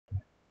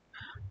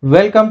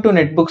Welcome to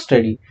Netbook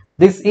Study.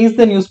 This is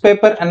the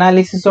newspaper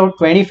analysis of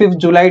 25th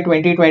July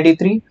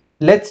 2023.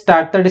 Let's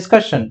start the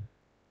discussion.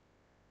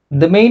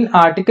 The main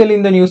article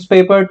in the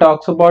newspaper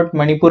talks about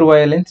Manipur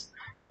violence.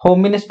 Home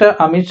Minister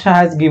Amit Shah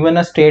has given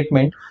a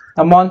statement.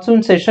 A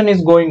monsoon session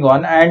is going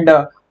on, and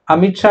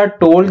Amit Shah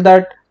told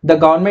that the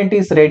government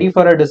is ready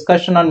for a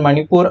discussion on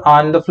Manipur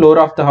on the floor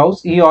of the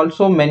house. He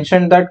also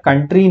mentioned that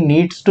country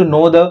needs to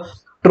know the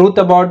truth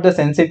about the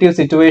sensitive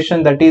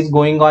situation that is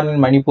going on in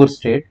Manipur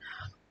state.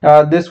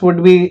 This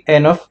would be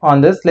enough on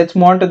this. Let's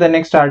move on to the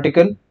next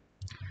article.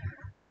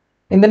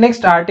 In the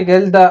next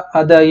article,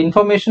 the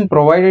information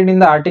provided in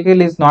the article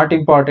is not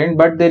important,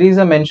 but there is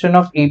a mention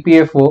of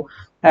EPFO,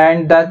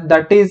 and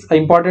that is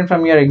important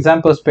from your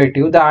exam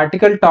perspective. The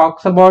article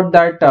talks about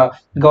that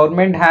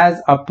government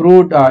has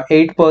approved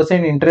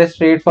 8%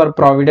 interest rate for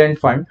provident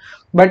fund.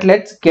 But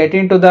let's get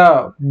into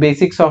the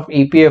basics of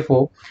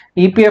EPFO.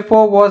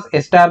 EPFO was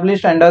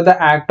established under the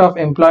Act of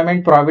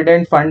Employment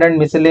Provident Fund and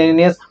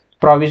Miscellaneous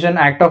Provision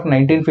Act of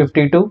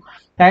 1952,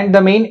 and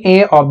the main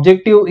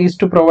objective is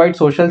to provide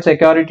social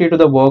security to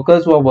the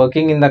workers who are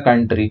working in the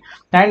country,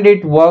 and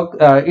it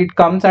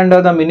comes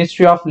under the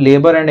Ministry of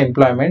Labor and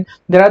Employment.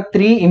 There are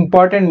three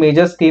important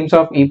major schemes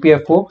of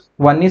EPFO.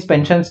 One is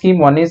pension scheme,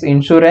 one is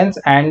insurance,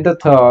 and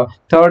the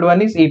third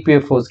one is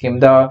EPFO scheme.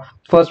 The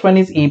first one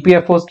is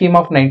EPFO scheme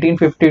of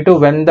 1952,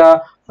 when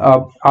the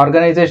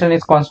organization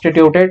is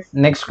constituted.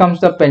 Next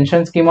comes the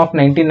pension scheme of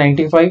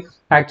 1995.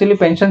 Actually,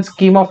 pension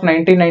scheme of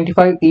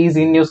 1995 is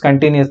in use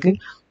continuously,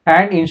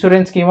 and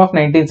insurance scheme of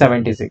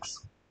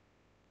 1976.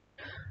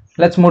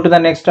 Let's move to the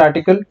next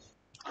article.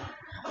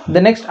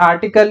 The next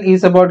article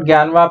is about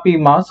Gyanvapi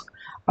mosque.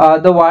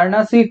 The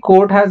Varanasi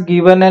court has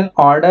given an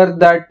order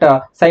that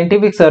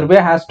scientific survey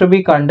has to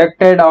be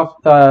conducted of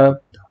the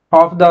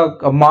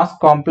mosque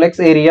complex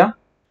area,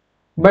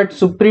 but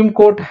Supreme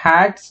Court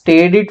had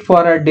stayed it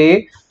for a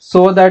day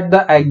so that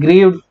the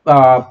aggrieved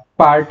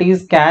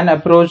parties can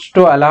approach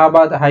to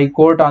Allahabad High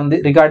Court on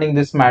regarding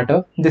this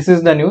matter. This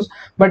is the news.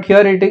 But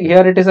here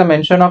it is a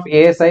mention of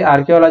ASI,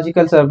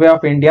 Archaeological Survey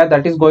of India,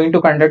 that is going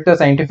to conduct a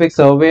scientific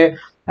survey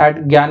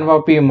at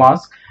Gyanvapi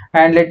Mosque.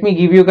 And let me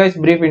give you guys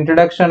brief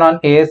introduction on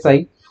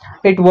ASI.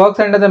 It works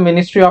under the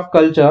Ministry of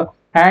Culture,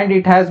 and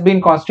it has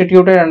been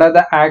constituted under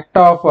the Act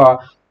of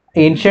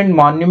Ancient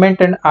Monument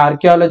and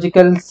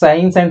Archaeological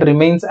Science and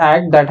Remains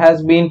Act that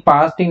has been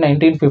passed in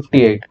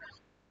 1958,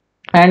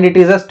 and it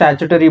is a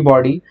statutory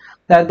body.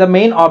 That the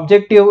main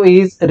objective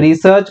is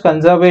research,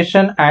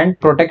 conservation, and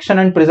protection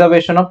and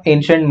preservation of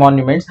ancient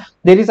monuments.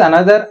 There is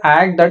another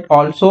act that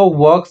also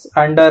works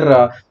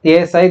under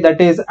ASI,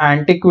 that is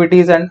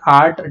Antiquities and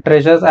Art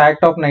Treasures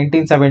Act of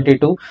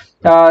 1972.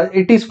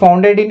 It is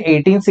founded in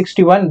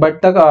 1861,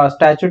 but the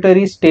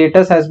statutory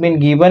status has been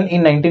given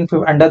in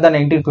under the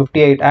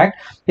 1958 Act.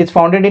 It's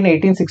founded in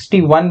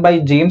 1861 by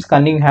James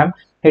Cunningham.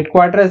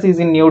 Headquarters is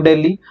in New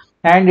Delhi,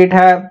 and it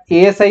has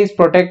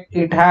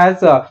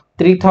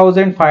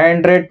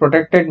 3,500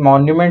 protected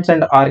monuments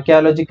and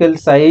archaeological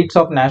sites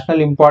of national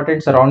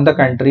importance around the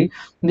country.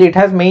 It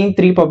has main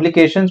three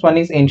publications. One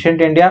is Ancient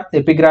India,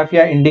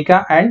 Epigraphia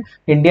Indica, and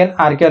Indian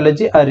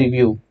Archaeology, a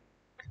review.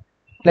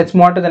 Let's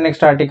move on to the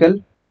next article.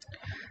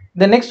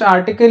 The next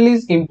article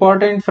is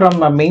important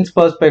from a mains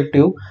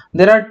perspective.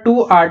 There are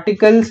two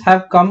articles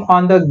have come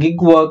on the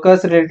gig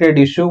workers related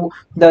issue.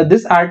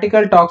 This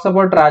article talks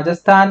about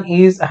Rajasthan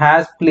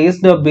has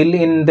placed a bill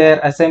in their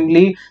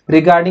assembly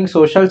regarding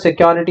social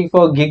security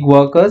for gig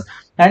workers,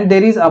 and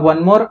there is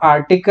one more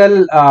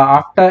article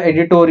after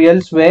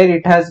editorials where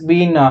it has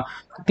been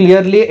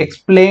clearly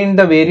explained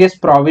the various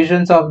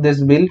provisions of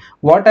this bill.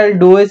 What I'll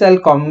do is I'll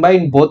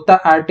combine both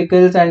the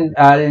articles and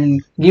I'll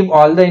give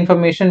all the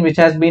information which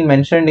has been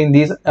mentioned in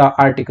these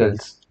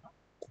articles.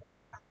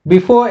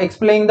 Before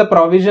explaining the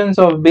provisions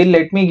of bill,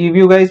 let me give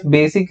you guys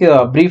basic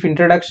brief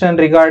introduction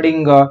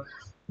regarding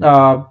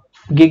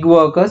gig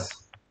workers.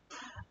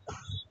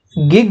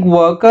 Gig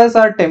workers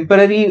are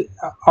temporary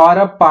or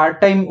a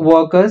part-time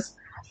workers,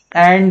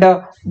 and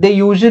they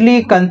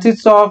usually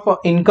consist of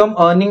income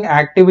earning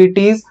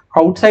activities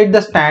outside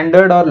the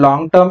standard or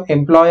long-term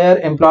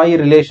employer-employee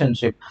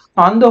relationship.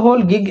 On the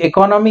whole, gig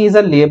economy is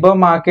a labor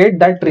market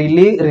that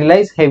really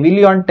relies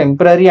heavily on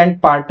temporary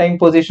and part-time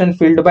position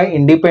filled by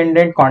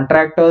independent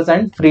contractors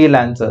and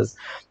freelancers.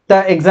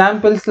 The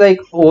examples like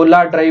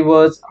Ola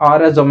drivers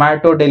or a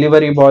Zomato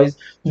delivery boys,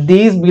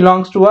 these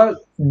belongs to a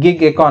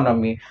gig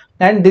economy,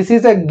 and this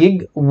is a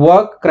gig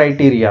work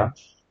criteria.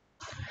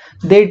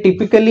 They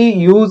typically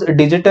use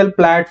digital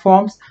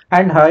platforms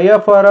and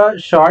hire for a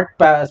short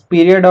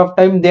period of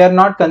time. They are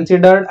not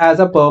considered as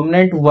a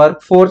permanent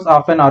workforce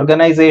of an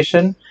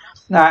organization.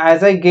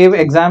 As I gave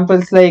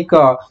examples like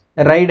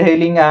ride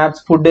hailing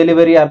apps, food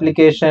delivery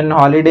application,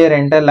 holiday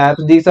rental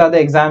apps, these are the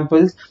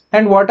examples.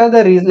 And what are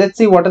the reasons? Let's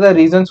see what are the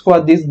reasons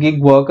for these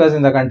gig workers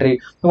in the country.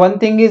 One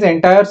thing is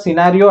entire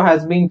scenario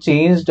has been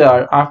changed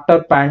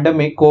after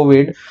pandemic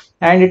COVID.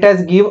 and it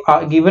has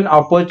given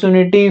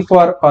opportunity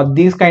for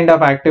these kind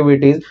of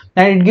activities,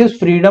 and it gives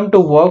freedom to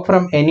work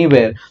from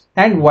anywhere,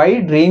 and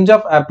wide range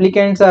of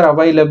applicants are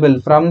available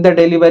from the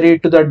delivery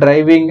to the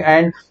driving,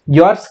 and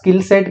your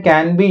skill set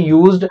can be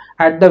used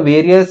at the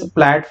various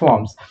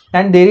platforms.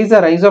 And there is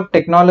a rise of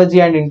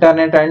technology and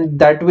internet, and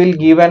that will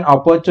give an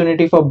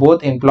opportunity for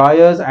both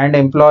employers and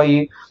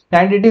employee.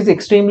 And it is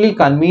extremely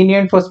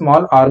convenient for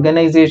small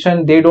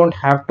organization. They don't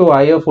have to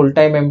hire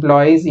full-time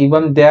employees,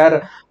 even uh,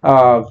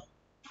 uh,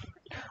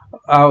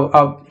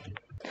 uh,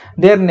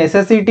 their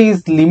necessity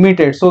is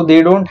limited, so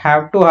they don't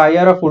have to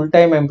hire a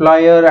full-time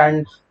employer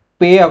and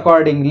pay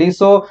accordingly.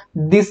 So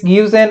this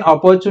gives an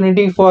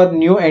opportunity for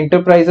new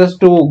enterprises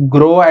to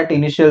grow at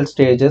initial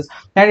stages,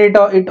 and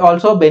it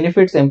also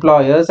benefits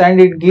employers,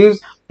 and it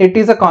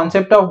is a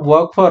concept of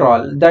work for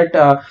all,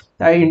 that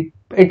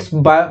it's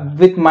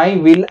with my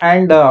will,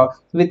 and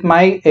with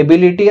my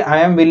ability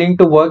I am willing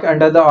to work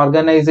under the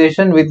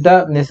organization with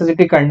the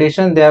necessity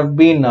condition they have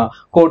been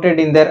quoted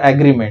in their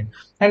agreement.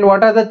 And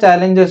what are the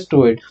challenges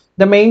to it?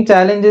 The main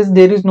challenge is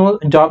there is no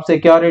job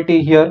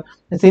security here,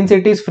 since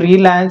it is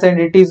freelance and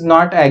it is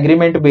not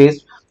agreement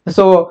based.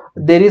 So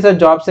there is a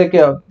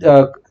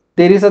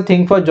there is a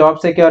thing for job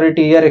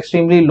security here,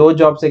 extremely low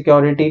job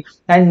security,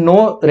 and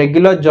no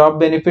regular job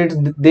benefits.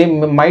 They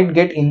might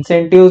get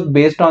incentives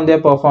based on their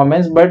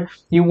performance, but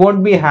you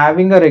won't be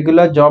having a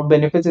regular job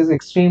benefits. Is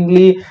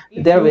extremely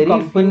There are very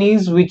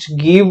companies which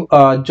give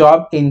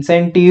job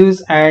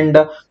incentives and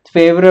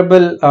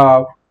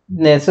favorable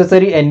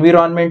necessary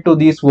environment to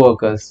these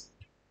workers.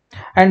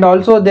 And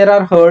also there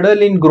are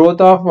hurdle in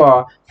growth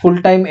of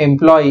full-time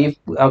employee.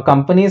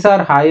 Companies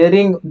are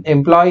hiring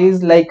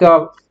employees like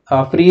a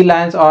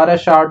freelance or a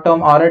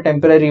short-term or a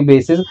temporary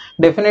basis.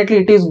 Definitely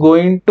it is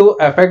going to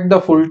affect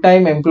the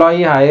full-time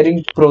employee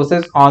hiring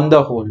process on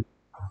the whole.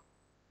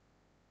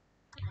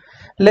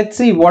 Let's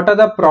see what are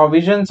the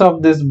provisions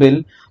of this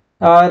bill.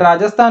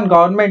 Rajasthan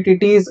government,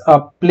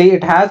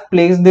 it has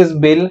placed this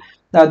bill,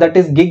 that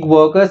is gig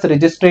workers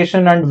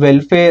registration and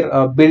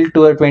welfare bill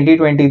to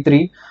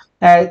 2023.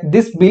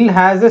 This bill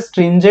has a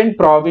stringent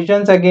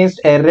provisions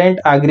against errant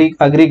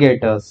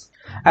aggregators.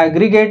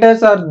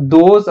 Aggregators are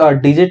those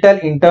digital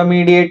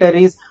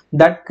intermediaries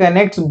that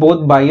connects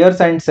both buyers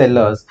and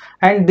sellers,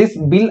 and this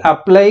bill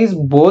applies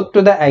both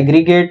to the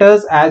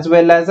aggregators as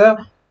well as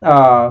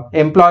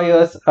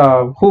employers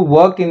who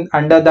work in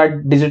under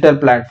that digital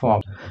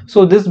platform.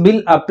 So this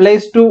bill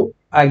applies to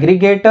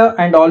aggregator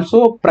and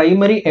also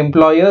primary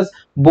employers.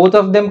 Both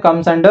of them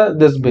comes under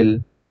this bill.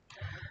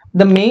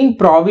 The main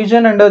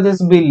provision under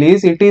this bill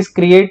is it is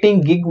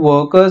creating gig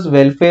workers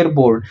welfare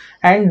board,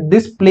 and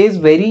this plays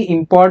very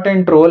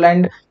important role,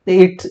 and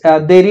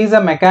there is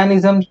a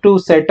mechanism to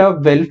set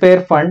up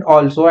welfare fund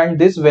also, and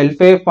this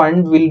welfare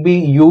fund will be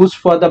used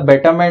for the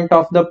betterment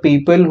of the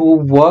people who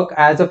work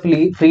as a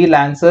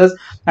freelancers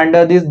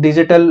under these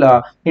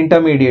digital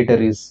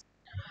intermediaries.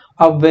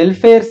 A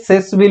welfare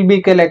cess will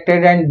be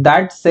collected, and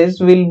that cess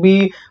will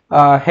be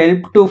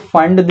helped to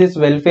fund this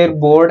welfare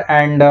board,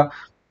 and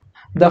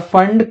the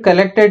fund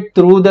collected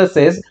through the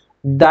cess,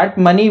 that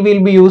money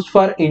will be used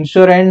for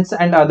insurance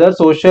and other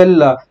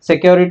social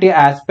security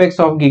aspects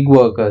of gig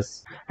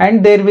workers.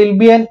 And there will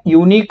be an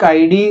unique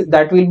id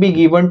that will be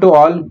given to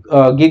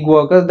all gig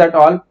workers, that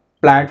all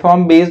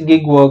platform based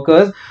gig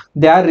workers,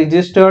 they are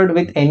registered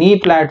with any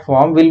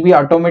platform, will be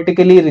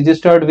automatically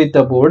registered with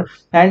the board,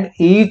 and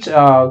each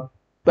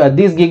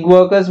these gig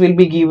workers will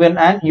be given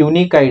an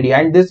unique id,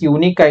 and this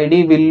unique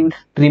id will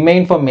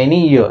remain for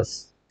many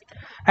years.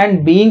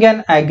 And being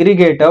an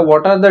aggregator,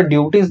 what are the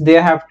duties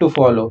they have to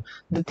follow?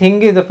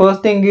 The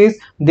first thing is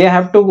they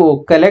have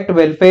to collect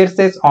welfare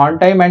cess on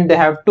time, and they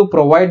have to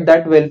provide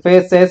that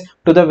welfare cess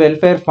to the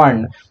welfare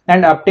fund,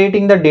 and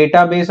updating the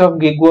database of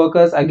gig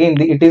workers, again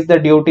it is the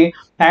duty.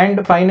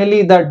 And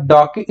finally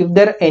if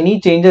there are any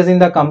changes in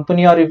the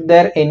company, or if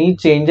there are any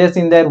changes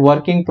in their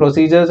working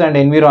procedures and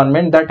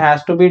environment, that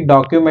has to be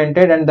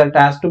documented, and that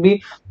has to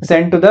be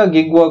sent to the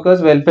gig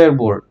workers welfare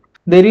board.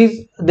 There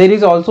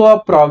is also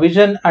a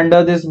provision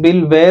under this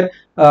bill where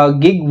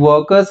gig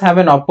workers have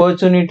an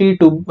opportunity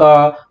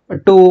to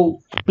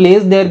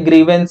place their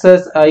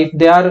grievances if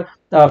they are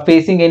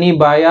facing any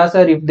bias,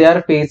 or if they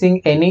are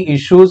facing any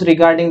issues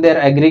regarding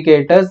their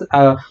aggregators.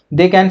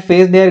 They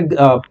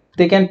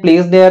can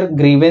place their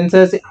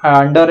grievances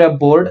under a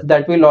board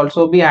that will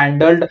also be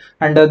handled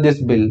under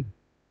this bill.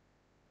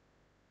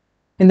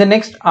 In the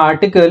next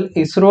article,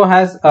 ISRO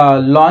has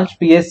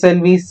launched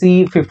PSLV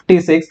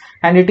C56,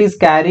 and it is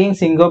carrying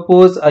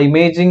Singapore's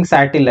imaging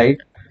satellite.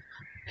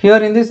 Here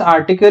in this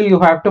article, you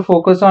have to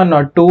focus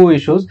on two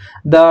issues.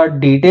 The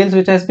details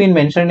which has been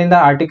mentioned in the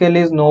article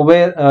is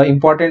nowhere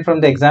important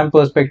from the exam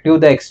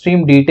perspective. The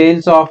extreme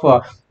details of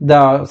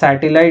the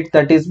satellite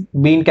that is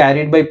being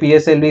carried by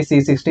PSLV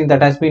C16,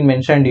 that has been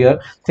mentioned here,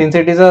 since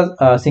it is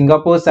a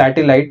Singapore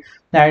satellite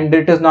and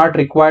it is not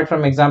required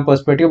from exam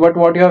perspective. But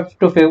what you have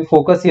to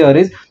focus here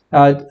is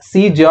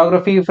see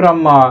geography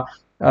from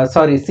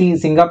see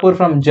Singapore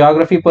from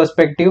geography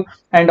perspective,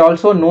 and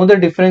also know the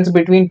difference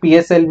between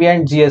PSLV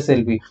and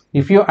GSLV.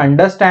 If you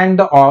understand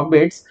the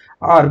orbits,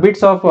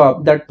 orbits of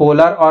that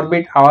polar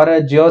orbit or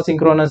a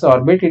geosynchronous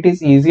orbit, it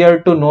is easier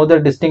to know the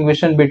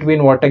distinction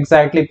between what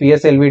exactly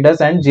PSLV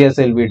does and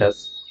GSLV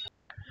does.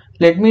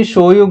 Let me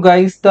show you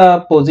guys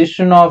the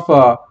position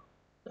of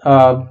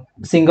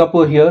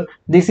Singapore here.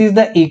 This is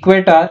the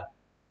equator,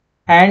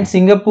 and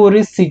Singapore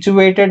is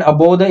situated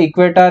above the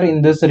equator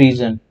in this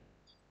region.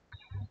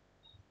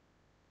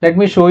 Let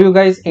me show you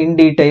guys in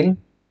detail.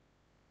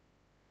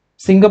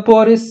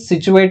 Singapore is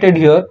situated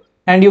here,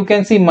 and you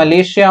can see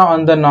Malaysia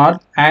on the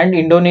north and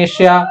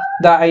Indonesia,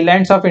 the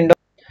islands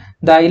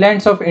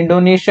of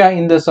Indonesia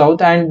in the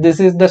south, and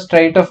this is the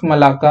Strait of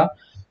Malacca,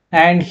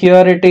 and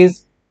here it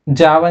is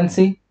Javan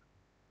Sea,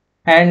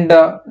 and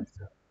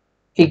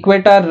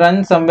equator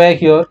runs somewhere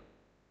here,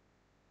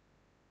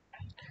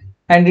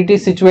 and it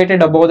is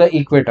situated above the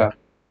equator.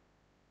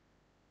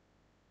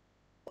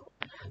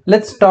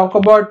 Let's talk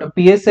about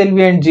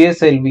PSLV and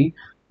GSLV.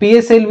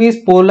 PSLV is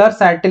Polar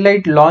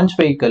Satellite Launch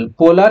Vehicle.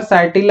 Polar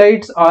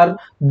satellites are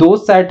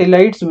those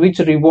satellites which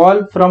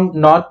revolve from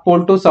North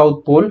Pole to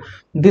South Pole.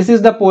 This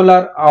is the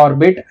polar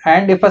orbit,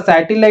 and if a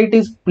satellite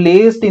is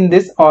placed in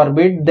this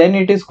orbit, then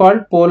it is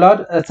called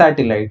polar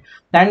satellite.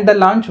 And the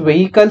launch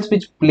vehicles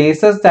which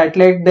places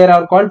satellite there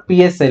are called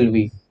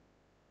PSLV.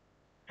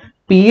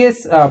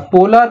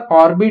 Polar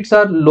orbits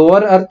are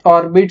lower Earth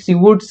orbits. You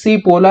would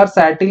see polar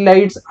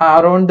satellites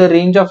around the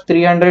range of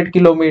 300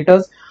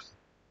 kilometers.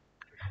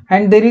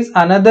 And there is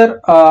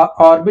another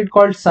orbit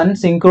called Sun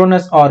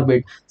synchronous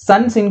orbit.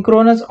 Sun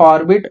synchronous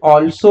orbit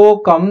also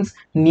comes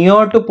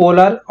near to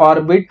polar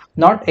orbit,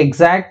 not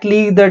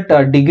exactly that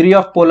degree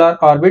of polar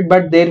orbit,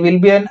 but there will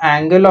be an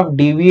angle of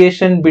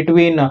deviation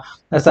between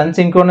the sun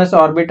synchronous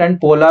orbit and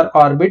polar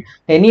orbit.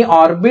 Any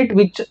orbit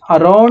which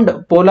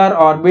around polar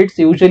orbits,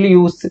 usually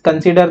you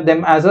consider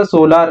them as a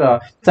solar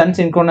sun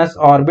synchronous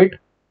orbit.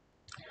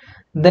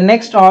 The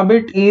next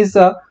orbit is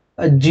a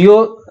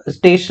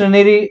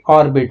geostationary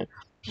orbit.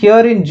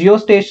 Here in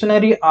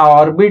geostationary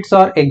orbits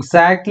are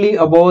exactly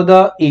above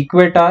the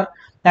equator,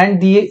 and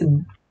the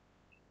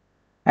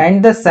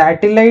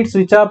satellites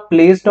which are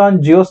placed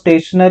on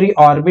geostationary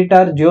orbit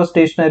are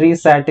geostationary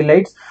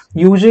satellites.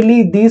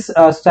 Usually these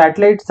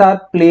satellites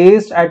are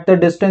placed at the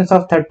distance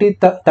of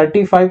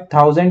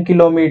 35,000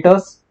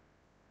 kilometers.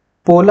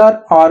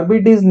 Polar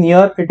orbit is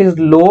near, it is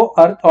low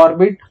Earth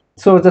orbit.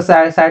 So the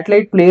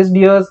satellite placed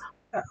here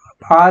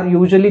are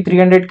usually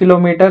 300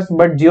 kilometers,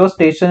 but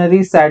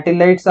geostationary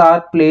satellites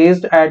are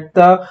placed at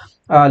the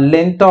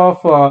length of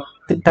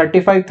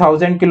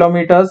 35,000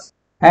 kilometers.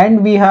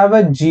 And we have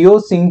a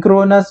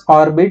geosynchronous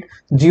orbit.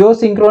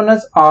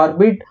 Geosynchronous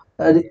orbit,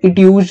 it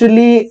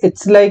usually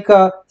it's like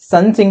a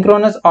sun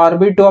synchronous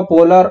orbit to a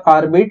polar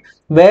orbit,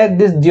 where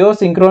this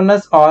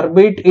geosynchronous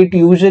orbit, it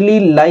usually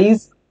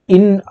lies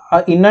in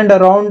and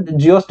around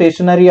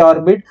geostationary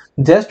orbit,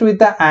 just with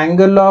the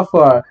angle of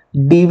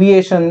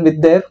deviation with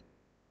there.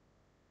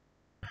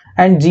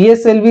 And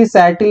GSLV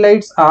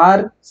satellites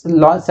are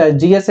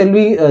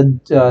GSLV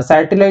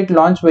satellite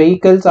launch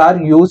vehicles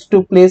are used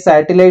to place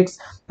satellites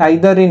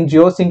either in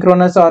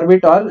geosynchronous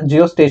orbit or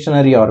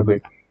geostationary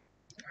orbit.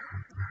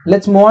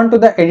 Let's move on to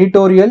the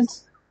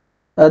editorials.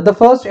 The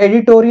first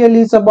editorial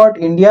is about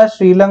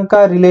India-Sri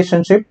Lanka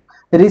relationship.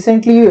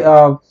 Recently,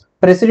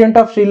 President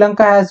of Sri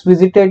Lanka has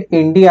visited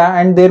India,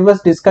 and there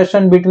was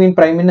discussion between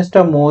Prime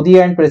Minister Modi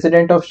and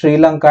President of Sri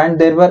Lanka, and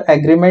there were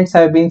agreements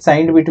have been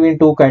signed between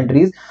two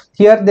countries.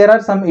 Here there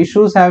are some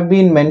issues have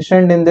been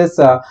mentioned in this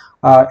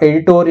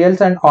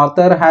editorials, and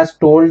author has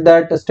told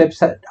that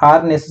steps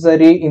are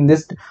necessary in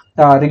this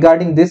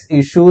regarding these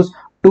issues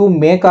to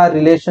make our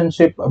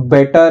relationship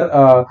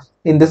better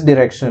in this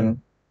direction.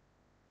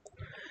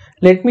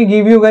 Let me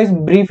give you guys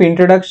brief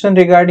introduction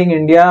regarding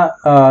India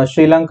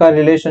Sri Lanka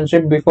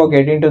relationship before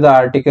getting to the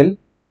article.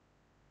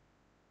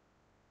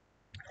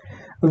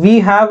 We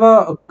have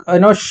a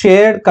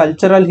shared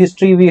cultural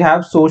history, we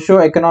have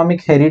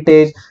socio-economic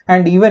heritage,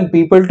 and even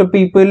people to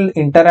people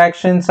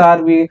interactions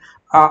are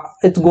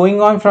it's going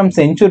on from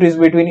centuries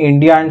between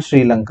India and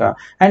Sri Lanka.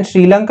 And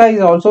Sri Lanka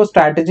is also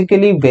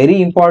strategically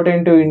very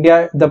important to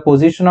India. The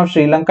position of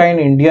Sri Lanka in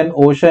Indian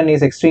Ocean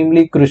is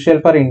extremely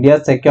crucial for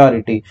India's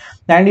security.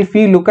 And if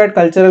we look at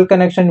cultural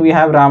connection, we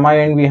have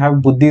Ramayana, we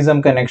have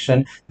Buddhism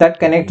connection that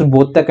connects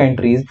both the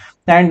countries.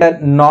 And the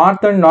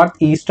north and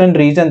northeastern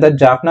region, the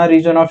Jaffna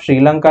region of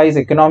Sri Lanka, is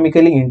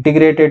economically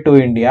integrated to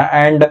India,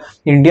 and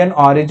Indian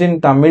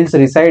origin Tamils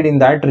reside in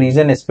that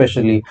region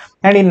especially.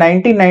 And in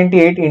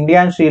 1998,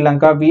 India and Sri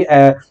Lanka, we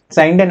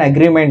signed an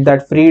agreement,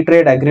 that free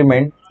trade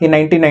agreement in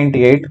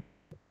 1998.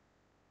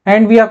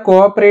 And we are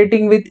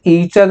cooperating with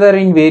each other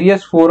in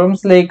various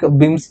forums like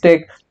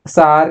BIMSTEC,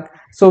 SARC,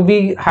 So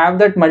we have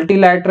that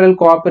multilateral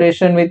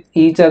cooperation with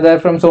each other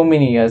from so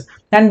many years,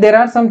 and there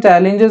are some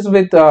challenges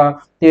with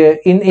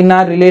in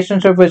our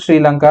relationship with Sri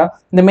Lanka.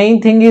 The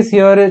main thing is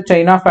here is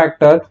China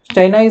factor.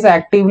 China is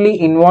actively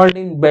involved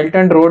in Belt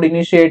and Road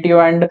Initiative,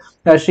 and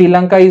Sri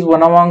Lanka is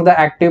one among the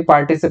active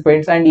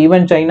participants, and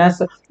even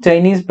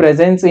Chinese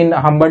presence in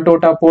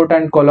Hambantota port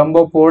and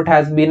Colombo port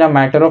has been a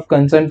matter of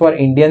concern for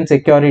Indian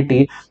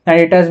security, and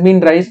it has been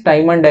raised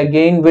time and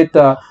again with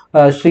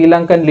Sri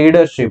Lankan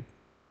leadership.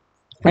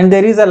 And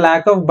there is a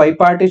lack of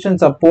bipartisan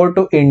support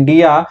to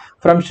India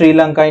from Sri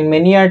Lanka. In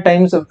many a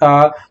times,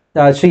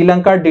 Sri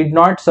Lanka did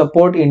not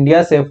support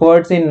India's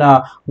efforts in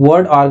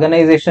world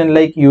organization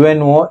like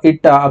UNO. It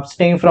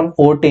abstained from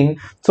voting.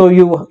 So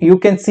you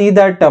can see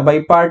that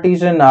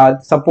bipartisan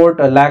support,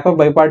 lack of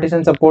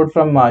bipartisan support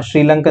from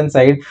Sri Lankan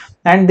side.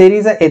 And there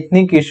is a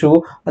ethnic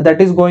issue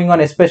that is going on,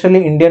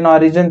 especially Indian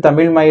origin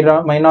Tamil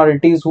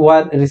minorities who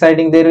are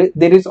residing there.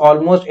 There is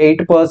almost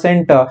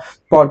 8%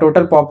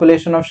 total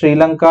population of Sri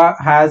Lanka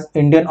has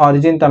Indian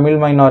origin Tamil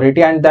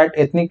minority, and that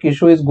ethnic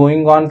issue is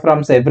going on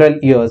from several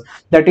years.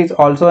 That is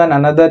also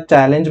another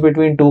challenge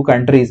between two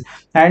countries.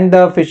 And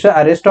the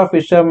arrest of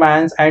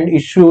fishermen and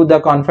issue, the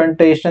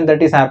confrontation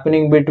that is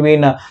happening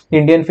between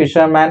Indian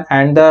fishermen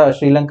and the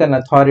Sri Lankan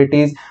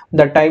authorities.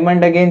 The time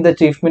and again the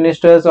chief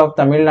ministers of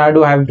Tamil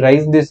Nadu have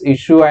raised this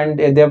issue, and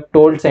they have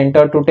told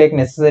center to take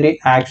necessary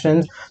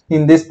actions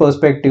in this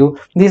perspective.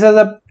 These are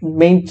the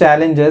main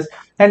challenges.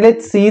 And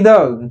let's see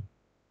the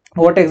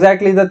what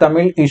exactly the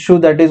Tamil issue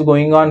that is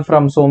going on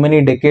from so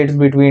many decades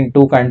between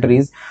two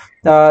countries.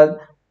 Uh,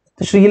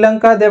 Sri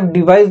Lanka, they've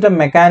devised a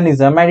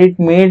mechanism, and it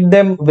made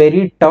them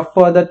very tough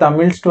for the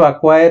Tamils to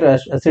acquire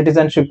a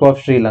citizenship of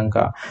Sri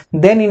Lanka.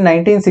 Then in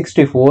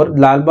 1964,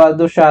 Lal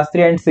Bahadur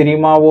Shastri and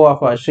Sirimavo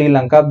of Sri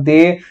Lanka,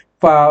 they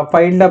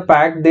filed a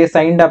pact, they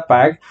signed a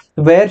pact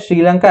where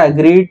Sri Lanka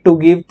agreed to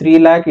give 3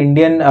 lakh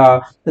Indian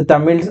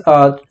Tamils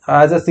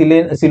as a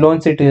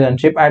Ceylon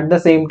citizenship. At the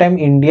same time,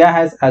 India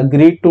has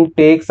agreed to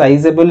take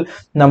sizable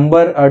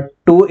number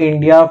to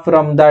India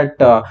from that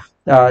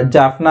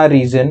Jaffna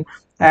region.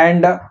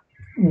 And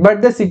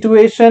but the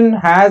situation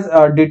has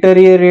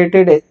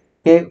deteriorated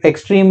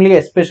extremely,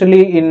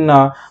 especially in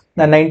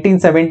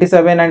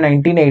 1977 and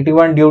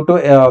 1981 due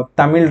to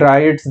Tamil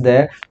riots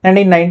there. And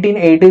in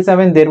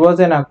 1987 there was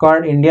an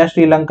accord, India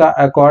Sri Lanka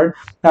accord,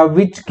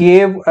 which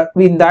gave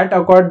in that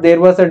accord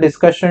there was a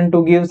discussion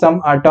to give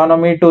some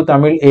autonomy to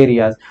Tamil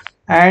areas.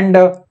 And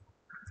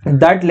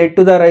that led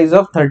to the rise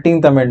of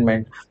 13th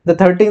amendment. The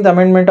 13th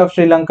amendment of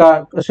Sri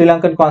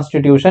Lankan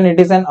constitution, it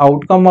is an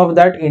outcome of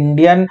that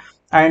Indian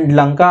and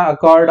Lanka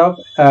accord of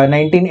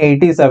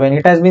 1987.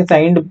 It has been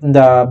signed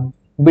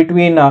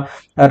between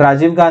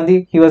Rajiv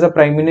Gandhi, he was a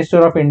prime minister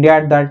of India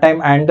at that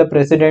time, and the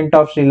president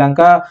of Sri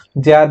Lanka,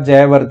 J.R.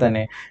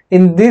 Jayawardene.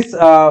 In this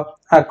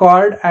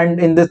accord, and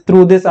in this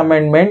through this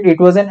amendment, it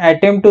was an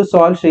attempt to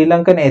solve Sri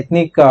Lankan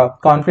ethnic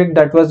conflict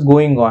that was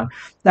going on.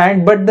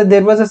 And but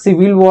there was a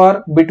civil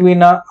war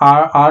between our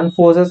armed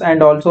forces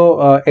and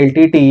also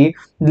LTTE,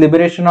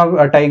 liberation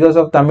of tigers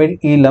of Tamil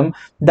Eelam,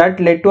 that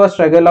led to a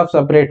struggle of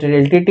separate.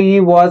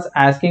 LTTE was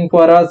asking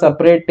for a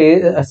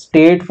separate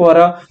state for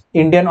a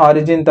Indian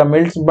origin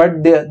Tamils,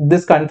 but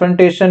this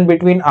confrontation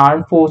between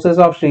armed forces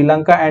of Sri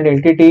Lanka and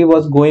LTTE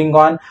was going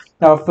on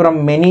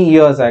from many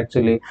years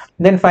actually.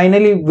 Then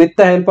finally, with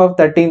the help of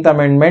 13th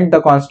amendment,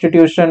 the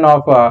constitution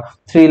of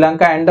Sri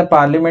Lanka and the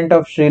parliament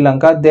of Sri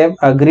Lanka, they have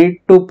agreed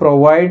to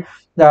provide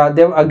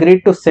they've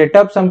agreed to set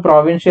up some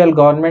provincial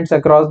governments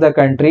across the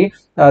country.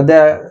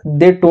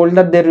 They told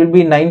that there will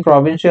be 9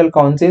 provincial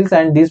councils,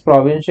 and these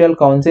provincial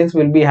councils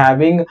will be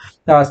having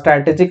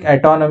strategic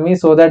autonomy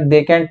so that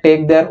they can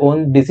take their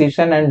own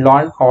decision, and law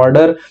and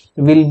order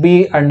will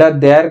be under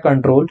their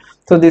control.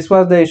 So this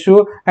was the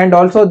issue. And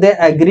also they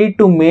agreed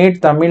to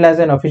make Tamil as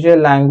an official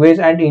language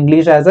and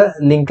English as a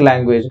link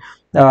language.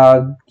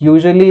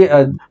 Usually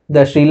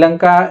the Sri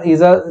Lanka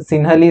is a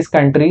Sinhalese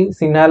country.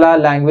 Sinhala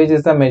language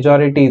is the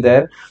majority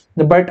there,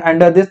 but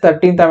under this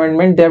 13th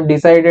amendment they have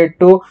decided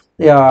to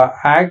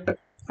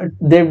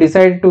they've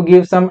decided to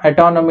give some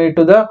autonomy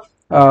to the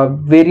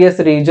various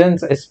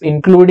regions,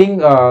 including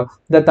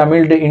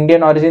the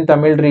Indian origin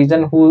Tamil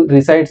region who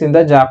resides in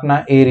the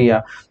Jaffna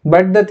area.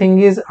 But the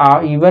thing is,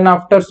 even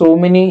after so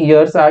many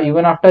years,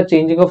 even after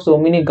changing of so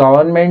many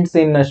governments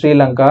in Sri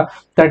Lanka,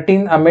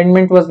 13th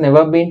amendment was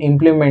never been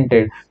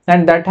implemented,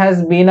 and that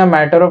has been a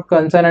matter of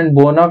concern and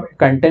bone of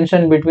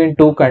contention between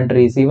two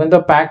countries. Even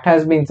the pact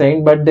has been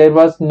signed, but there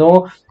was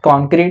no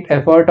concrete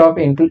effort of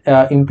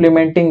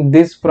implementing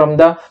this from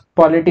the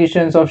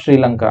politicians of Sri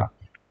Lanka.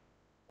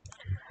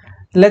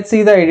 Let's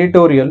see the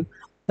editorial.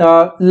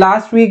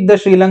 Last week, the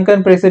Sri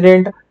Lankan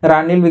President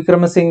Ranil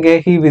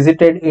Wickremesinghe, he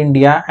visited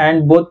India,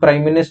 and both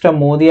Prime Minister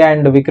Modi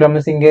and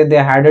Wickremesinghe, they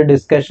had a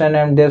discussion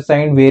and they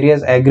signed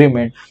various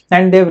agreements,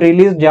 and they've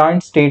released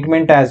joint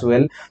statement as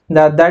well.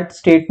 That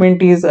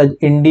statement is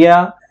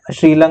India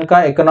Sri Lanka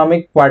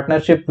economic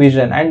partnership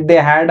vision, and they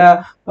had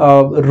a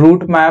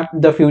route map,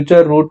 the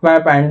future route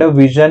map, and a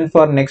vision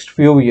for next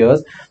few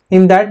years.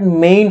 In that,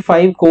 main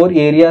five core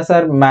areas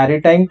are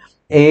maritime,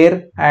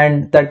 air,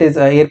 and that is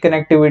air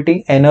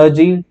connectivity,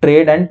 energy,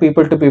 trade, and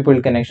people to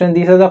people connection.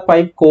 These are the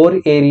five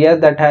core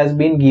areas that has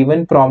been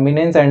given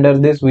prominence under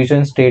this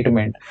vision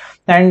statement.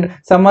 And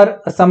some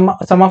of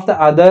the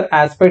other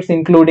aspects,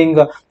 including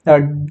uh,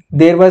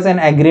 there was an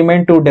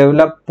agreement to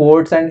develop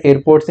ports and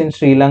airports in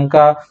Sri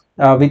Lanka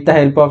with the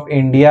help of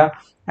India,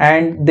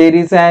 and there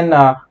is an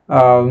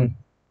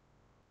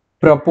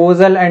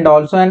proposal and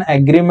also an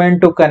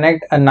agreement to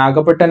connect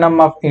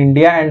Nagapattinam of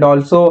India and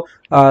also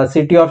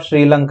city of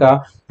Sri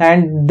Lanka.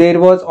 And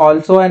there was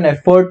also an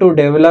effort to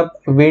develop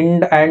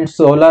wind and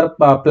solar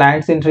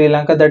plants in Sri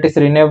Lanka, that is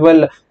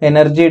renewable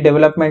energy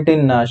development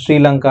in Sri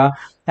Lanka,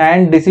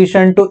 and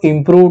decision to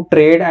improve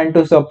trade and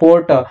to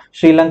support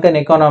Sri Lankan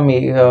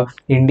economy.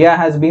 India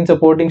has been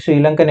supporting Sri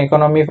Lankan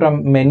economy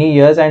from many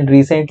years, and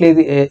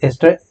recently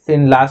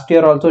in last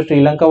year also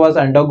Sri Lanka was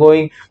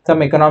undergoing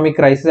some economic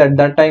crisis. At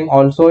that time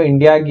also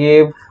India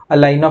gave a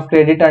line of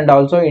credit, and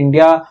also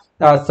India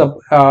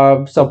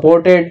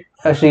supported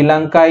Sri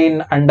Lanka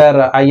in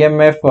under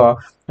IMF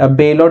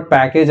bailout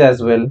package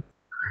as well.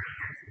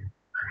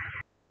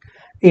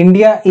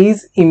 India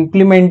is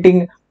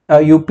implementing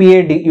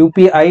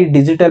UPI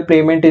digital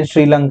payment in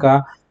Sri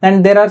Lanka,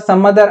 and there are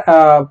some other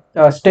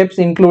steps,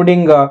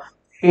 including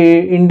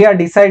India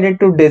decided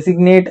to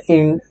designate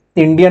in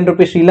Indian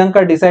rupee. Sri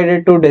Lanka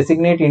decided to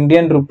designate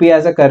Indian rupee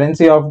as a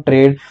currency of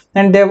trade,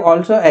 and they have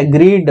also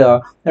agreed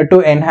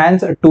to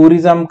enhance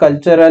tourism,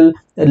 cultural,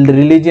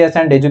 religious,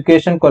 and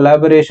education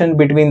collaboration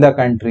between the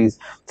countries.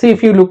 See,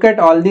 if you look at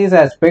all these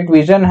aspects,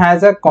 Vision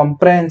has a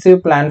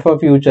comprehensive plan for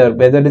future,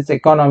 whether it's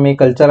economy,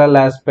 cultural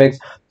aspects,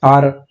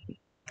 or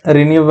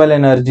renewable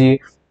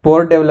energy,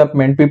 port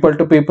development, people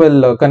to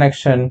people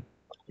connection.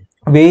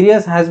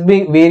 Various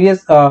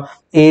areas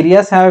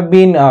have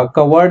been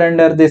covered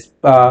under this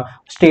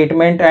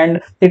statement,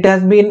 and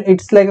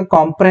it's like a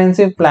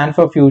comprehensive plan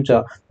for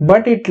future,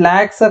 but it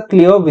lacks a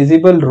clear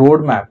visible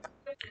roadmap.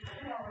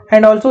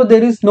 And also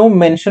there is no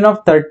mention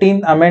of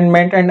 13th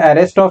amendment and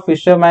arrest of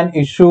fishermen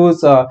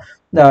issues,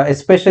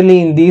 especially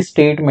in these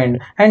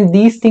statement. And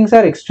these things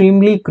are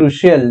extremely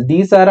crucial.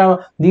 These are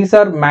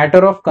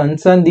matter of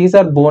concern. These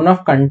are bone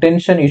of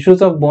contention,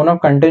 issues of bone of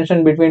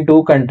contention between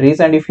two countries,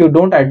 and if you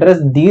don't address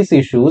these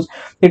issues,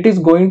 it is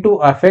going to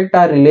affect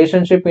our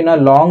relationship in a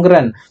long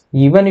run.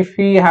 Even if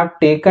we have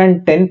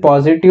taken 10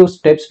 positive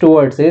steps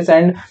towards this,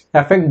 and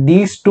affect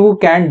these two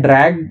can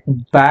drag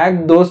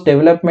back those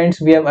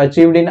developments we have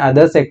achieved in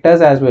other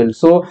sectors as well.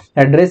 So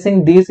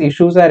addressing these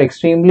issues are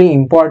extremely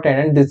important,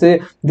 and this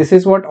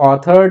is what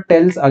author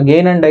tells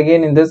again and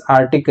again in this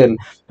article.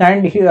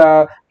 And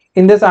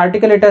in this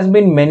article it has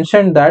been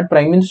mentioned that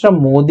Prime Minister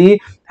Modi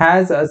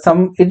has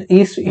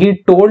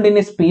he told in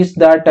his speech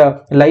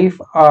that life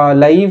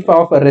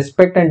of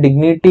respect and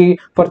dignity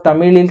for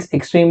Tamil is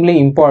extremely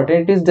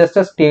important. It is just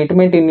a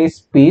statement in his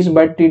speech,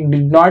 but it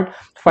did not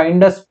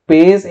find a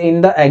space in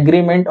the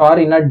agreement or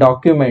in a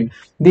document.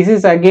 This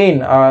is again,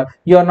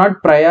 you are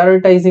not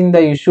prioritizing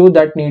the issue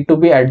that need to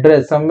be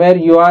addressed. Somewhere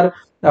you are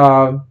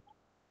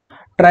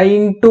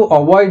trying to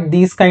avoid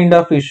these kind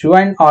of issue,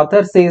 and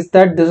author says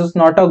that this is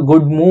not a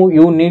good move.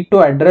 You need to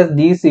address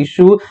these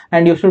issue,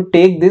 and you should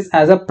take this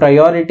as a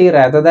priority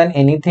rather than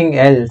anything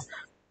else.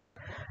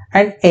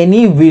 And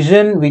any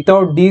vision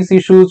without these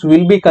issues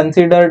will be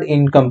considered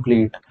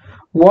incomplete.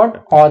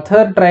 What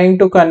author trying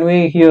to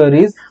convey here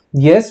is,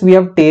 yes, we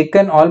have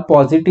taken all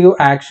positive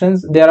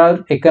actions. There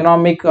are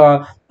economic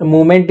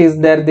movement is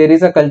there, there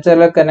is a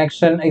cultural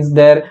connection is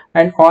there,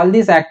 and all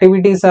these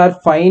activities are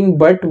fine,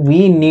 but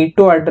we need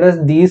to address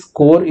these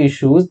core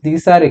issues.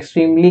 These are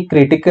extremely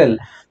critical.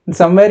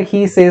 Somewhere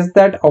he says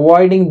that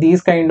avoiding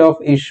these kind of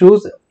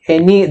issues,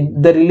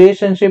 the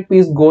relationship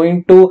is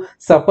going to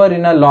suffer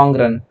in a long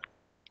run.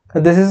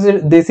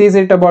 This is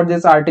it about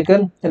this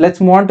article.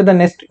 Let's move on to the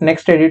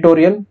next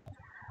editorial.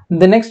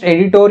 The next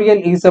editorial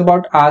is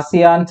about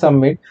ASEAN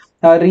Summit.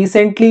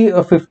 Recently,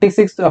 a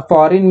 56th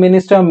foreign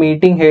minister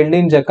meeting held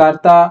in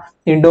Jakarta,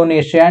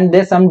 Indonesia, and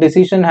there some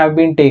decision have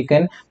been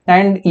taken,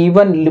 and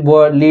even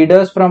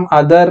leaders from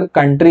other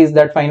countries,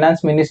 that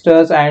finance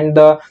ministers and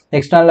the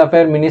external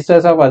affairs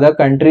ministers of other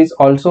countries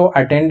also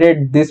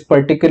attended this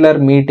particular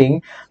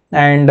meeting.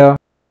 And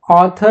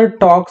author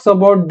talks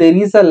about there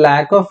is a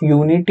lack of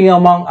unity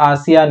among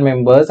ASEAN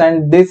members,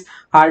 and this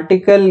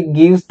article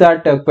gives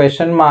that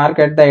question mark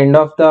at the end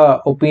of the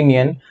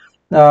opinion.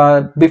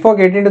 Before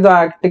getting to the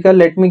article,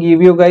 let me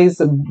give you guys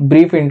a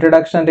brief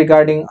introduction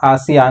regarding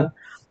ASEAN.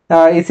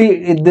 You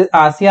see, the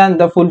ASEAN,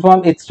 the full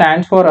form, it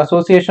stands for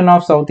Association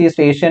of Southeast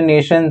Asian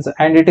Nations,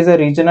 and it is a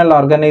regional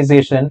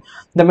organization.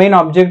 The main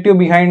objective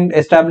behind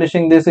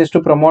establishing this is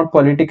to promote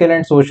political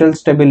and social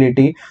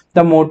stability.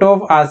 The motto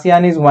of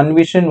ASEAN is one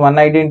vision, one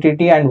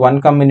identity, and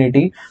one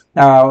community.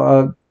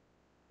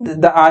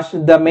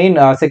 The main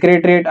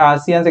secretariat,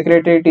 ASEAN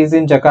secretariat, is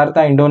in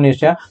Jakarta,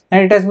 Indonesia,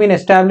 and it has been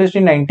established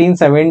in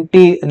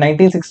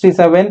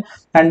 1967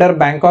 under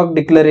Bangkok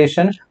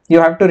Declaration. You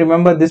have to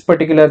remember this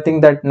particular thing,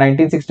 that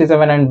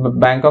 1967 and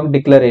Bangkok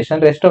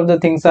Declaration. Rest of the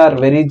things are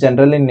very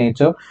general in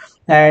nature.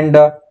 And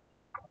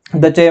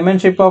The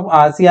chairmanship of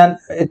ASEAN,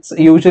 it's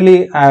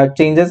usually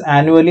changes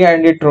annually,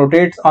 and it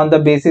rotates on the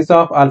basis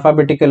of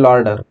alphabetical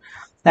order.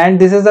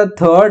 And this is the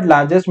third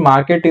largest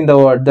market in the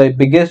world. The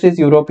biggest is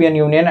European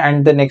Union,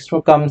 and the next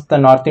one comes the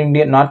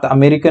North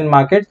American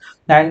market,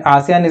 and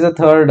ASEAN is the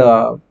third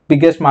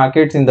biggest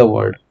markets in the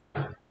world.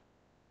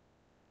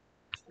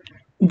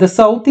 The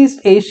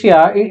Southeast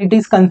Asia, it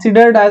is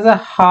considered as a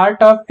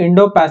heart of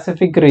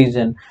Indo-Pacific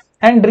region.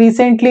 And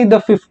recently, the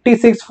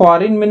 56th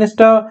Foreign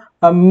Minister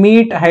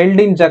meet held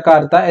in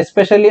Jakarta,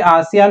 especially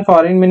ASEAN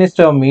Foreign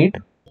Minister meet.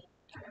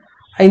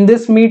 In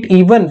this meet,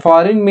 even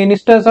foreign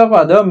ministers of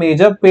other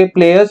major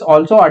players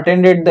also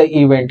attended the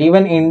event.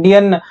 Even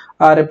Indian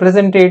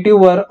representative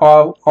were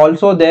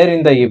also there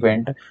in the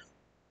event.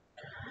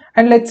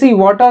 And let's see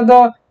what are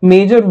the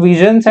major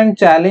visions and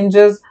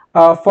challenges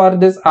for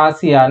this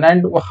ASEAN,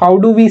 and how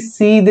do we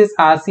see this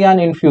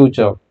ASEAN in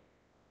future.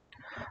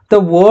 The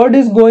world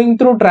is going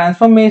through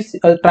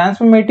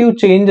transformative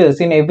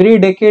changes. In every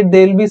decade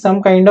there will be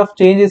some kind of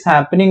change is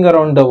happening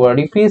around the world.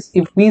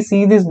 If we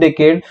see this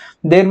decade,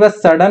 there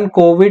was sudden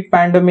COVID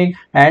pandemic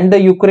and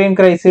the Ukraine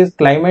crisis,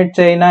 climate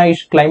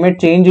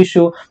change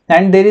issue,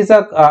 and there is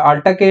a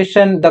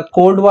altercation, the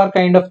Cold War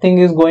kind of thing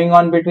is going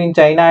on between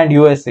China and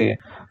USA.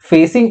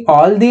 Facing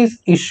all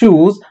these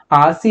issues,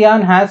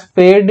 ASEAN has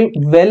fared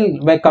well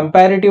by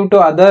comparative to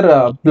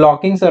other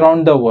blockings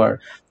around the world.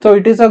 So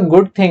it is a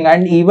good thing,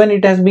 and even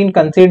it has been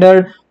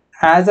considered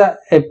as a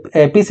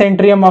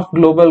epicentrum of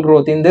global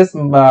growth. In this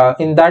in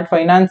that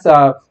finance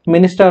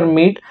minister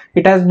meet,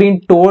 it has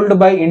been told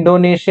by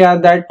Indonesia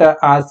that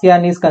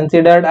ASEAN is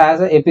considered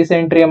as a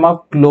epicentrum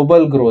of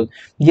global growth.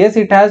 Yes,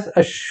 it has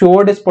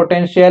showed its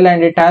potential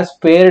and it has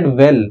fared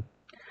well.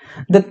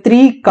 The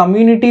three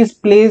communities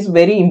plays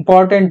very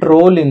important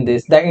role in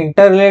this. The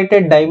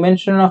interrelated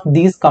dimension of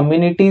these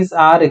communities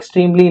are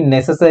extremely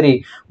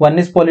necessary. One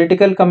is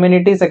political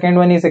community, second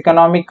one is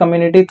economic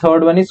community,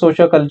 third one is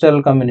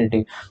socio-cultural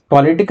community.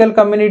 Political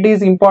community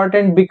is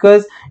important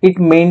because it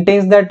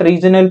maintains that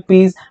regional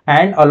peace,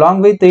 and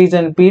along with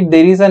regional peace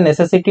there is a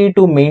necessity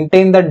to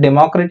maintain the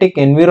democratic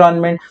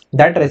environment.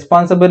 That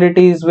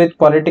responsibility is with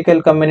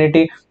political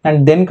community.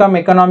 And then come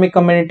economic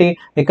community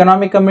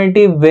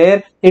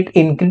where it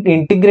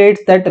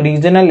integrates that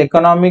regional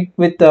economic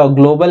with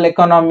global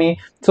economy.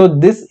 So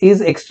this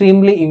is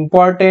extremely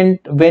important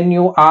when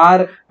you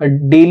are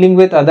dealing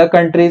with other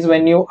countries,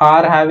 when you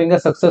are having a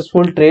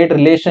successful trade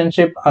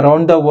relationship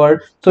around the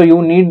world. So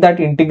you need that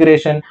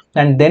integration.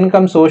 And then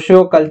comes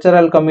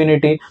socio-cultural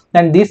community,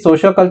 and these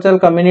socio-cultural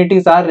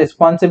communities are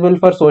responsible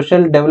for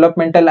social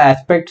developmental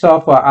aspects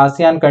of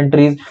ASEAN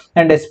countries.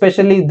 And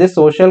especially this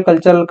social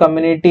cultural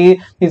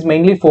community is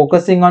mainly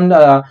focusing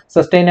on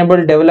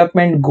sustainable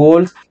development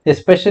goals,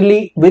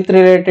 especially with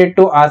related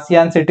to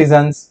ASEAN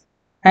citizens.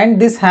 And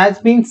this has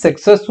been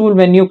successful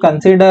when you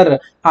consider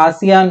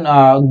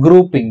ASEAN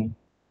grouping.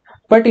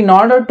 But in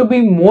order to be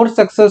more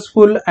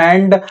successful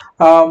and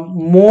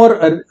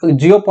more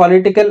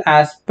geopolitical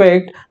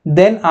aspect,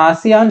 then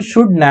ASEAN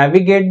should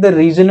navigate the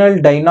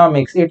regional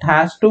dynamics. It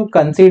has to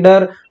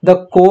consider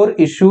the core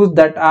issues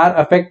that are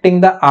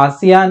affecting the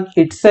ASEAN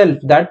itself.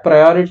 That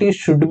priority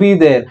should be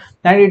there,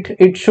 and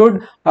it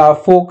should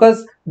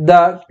focus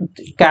the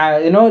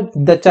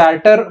the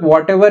charter,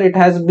 whatever it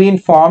has been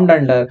formed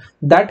under,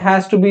 that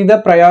has to be the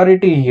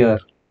priority here.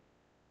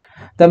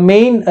 The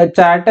main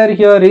charter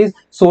here is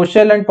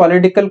social and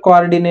political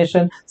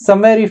coordination.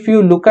 Somewhere if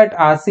you look at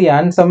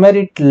ASEAN, somewhere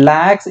it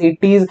lacks, it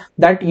is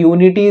that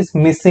unity is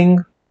missing.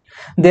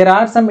 There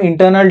are some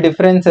internal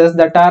differences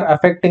that are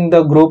affecting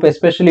the group,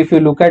 especially if you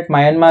look at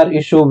Myanmar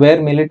issue,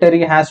 where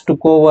military has took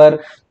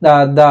over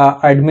the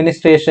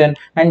administration,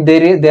 and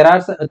there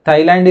are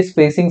Thailand is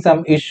facing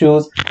some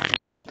issues,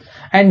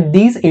 and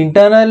these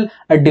internal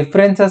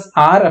differences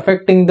are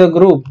affecting the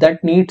group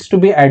that needs to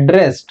be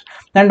addressed.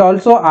 And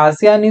also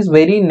ASEAN is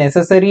very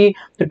necessary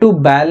to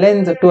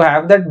balance, to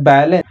have that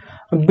balance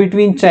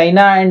between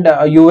China and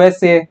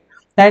USA.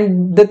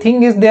 And the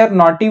thing is, they are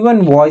not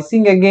even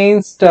voicing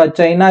against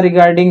China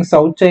regarding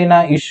South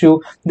China issue.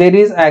 There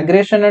is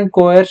aggression and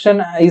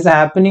coercion is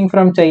happening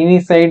from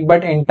Chinese side,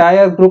 but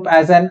entire group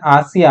as an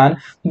ASEAN,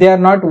 they are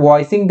not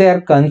voicing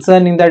their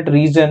concern in that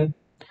region.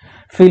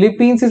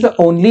 Philippines is the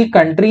only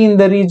country in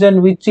the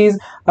region which is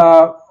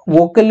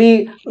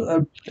vocally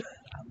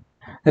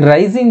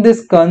raising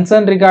this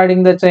concern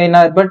regarding the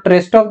China, but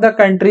rest of the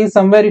countries,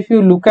 somewhere if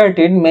you look at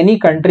it, many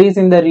countries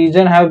in the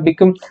region have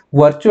become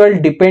virtual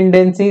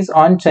dependencies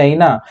on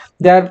China.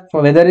 They are,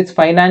 whether it's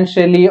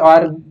financially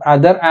or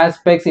other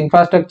aspects,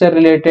 infrastructure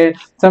related,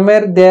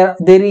 somewhere there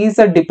is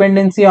a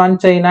dependency on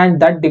China, and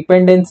that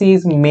dependency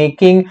is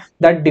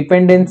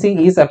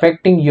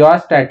affecting your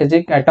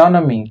strategic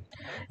autonomy.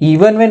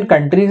 Even when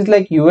countries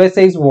like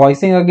USA is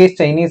voicing against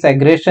Chinese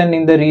aggression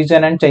in the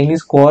region and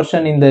Chinese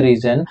coercion in the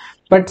region,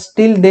 but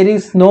still there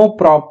is no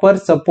proper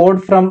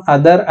support from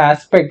other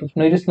aspects.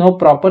 There is no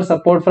proper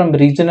support from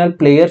regional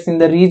players in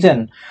the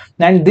region,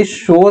 and this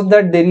shows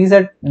that there is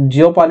a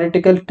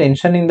geopolitical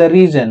tension in the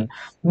region.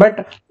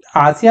 But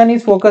ASEAN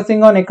is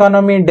focusing on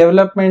economy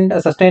development,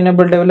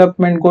 sustainable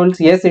development goals.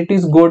 Yes, it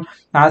is good.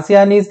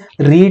 ASEAN is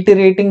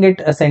reiterating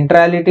it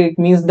centrality. It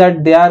means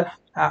that they are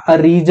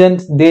a region,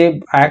 they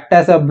act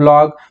as a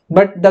bloc,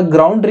 but the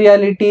ground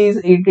reality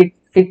is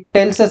it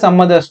tells us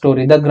some other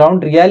story. The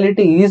ground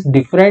reality is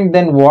different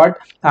than what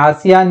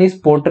ASEAN is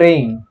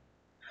portraying.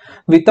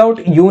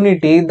 Without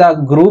unity, the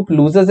group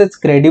loses its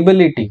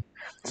credibility.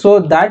 So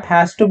that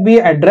has to be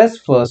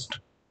addressed first.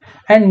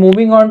 And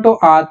moving on to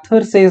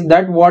Arthur says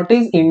that what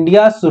is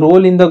India's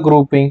role in the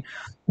grouping?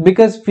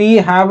 Because we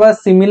have a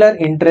similar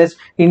interest.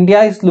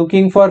 India is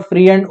looking for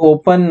free and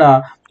open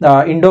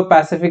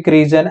Indo-Pacific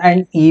region,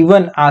 and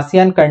even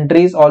ASEAN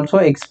countries also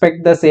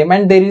expect the same.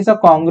 And there is a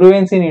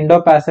congruence in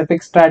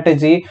Indo-Pacific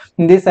strategy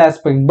in this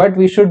aspect. But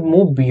we should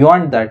move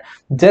beyond that.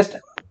 Just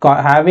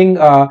having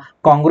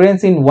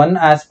congruence in one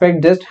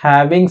aspect, just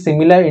having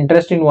similar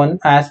interest in one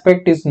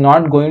aspect is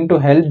not going to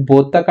help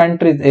both the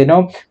countries.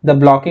 The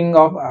blocking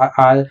of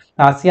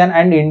ASEAN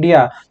and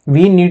India,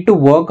 we need to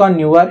work on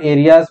newer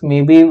areas,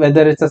 maybe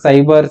whether it's a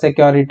cyber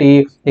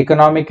security,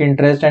 economic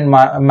interest, and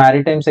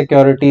maritime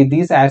security.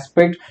 These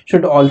aspects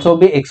should also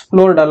be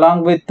explored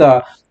along with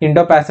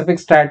Indo-Pacific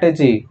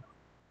strategy.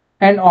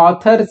 And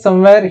author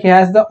somewhere he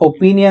has the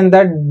opinion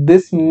that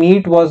this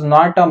meet was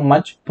not a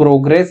much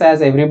progress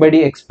as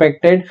everybody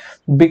expected,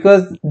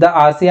 because the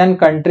ASEAN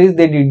countries,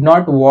 they did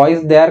not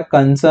voice their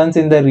concerns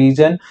in the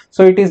region.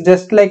 So it is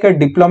just like a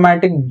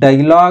diplomatic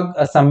dialogue,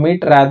 a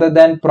summit, rather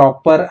than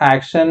proper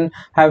action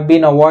have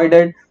been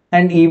avoided.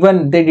 And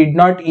even they did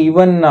not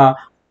even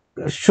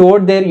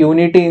showed their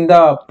unity in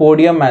the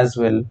podium as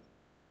well.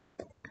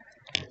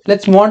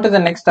 Let's move on to the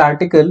next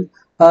article.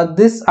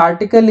 This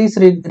article is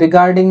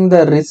regarding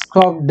the risk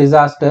of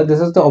disaster. This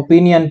is the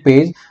opinion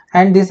page,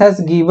 and this has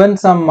given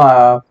some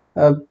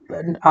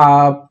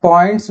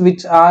points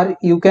which are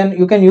you can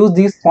use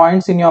these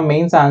points in your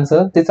mains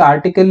answer. This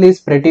article is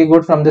pretty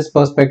good from this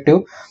perspective.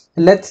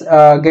 Let's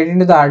get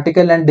into the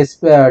article and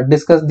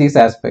discuss these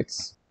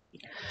aspects.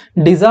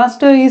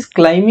 Disaster is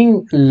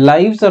claiming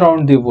lives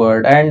around the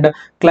world, and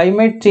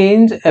climate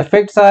change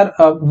effects are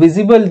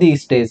visible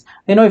these days.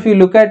 If you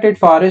look at it,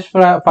 forest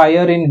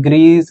fire in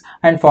Greece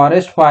and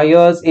forest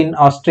fires in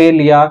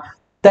Australia,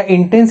 the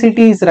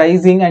intensity is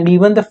rising, and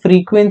even the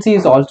frequency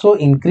is also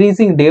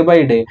increasing day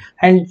by day.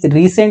 And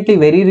recently,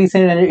 very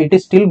recent, and it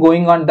is still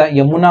going on, the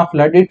Yamuna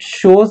flood, it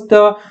shows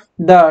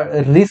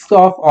the risk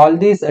of all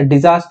these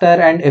disaster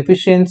and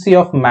efficiency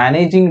of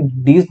managing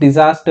these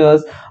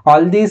disasters.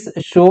 All these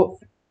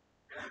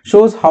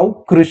shows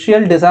how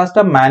crucial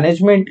disaster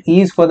management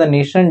is for the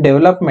nation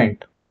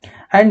development.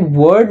 And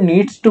world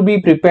needs to be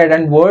prepared,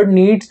 and world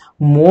needs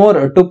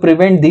more to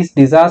prevent this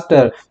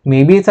disaster.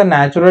 Maybe it's a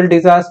natural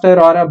disaster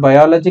or a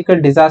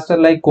biological disaster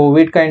like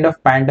COVID kind of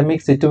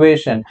pandemic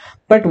situation,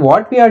 but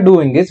what we are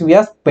doing is we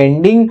are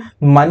spending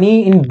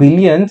money in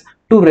billions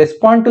to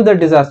respond to the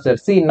disaster.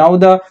 See, now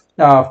the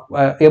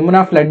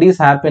Yamuna flood is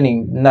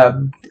happening.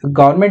 The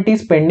government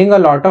is spending a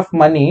lot of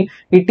money.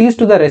 It is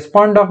to the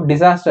response of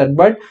disaster,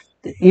 but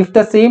if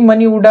the same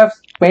money would have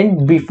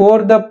spent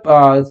before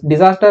the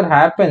disaster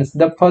happens,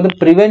 for the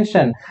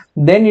prevention,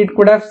 then it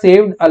could have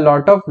saved a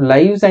lot of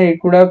lives, and it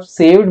could have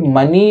saved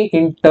money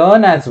in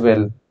turn as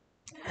well.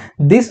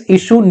 This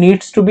issue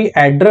needs to be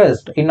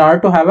addressed in order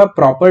to have a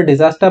proper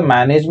disaster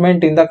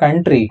management in the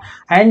country.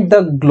 And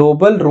the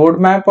global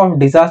roadmap of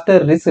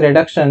disaster risk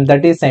reduction,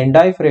 that is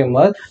Sendai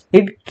framework,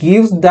 it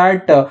gives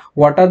that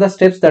what are the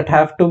steps that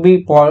have to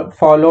be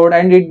followed,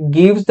 and it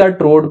gives that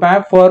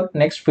roadmap for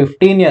next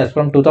 15 years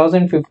from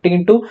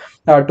 2015 to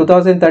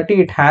 2030.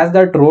 It has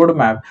that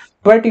roadmap,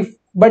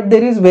 but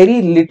there is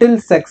very little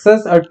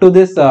success to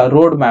this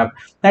roadmap,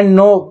 and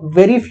no,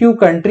 very few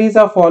countries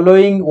are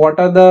following what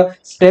are the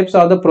steps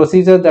or the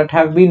procedures that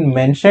have been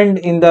mentioned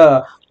in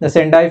the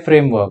Sendai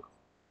framework.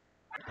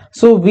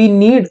 So we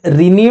need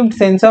renewed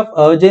sense of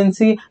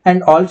urgency,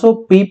 and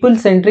also people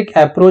centric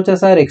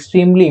approaches are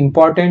extremely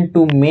important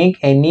to make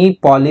any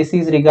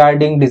policies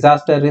regarding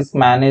disaster risk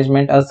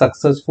management as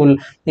successful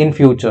in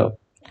future.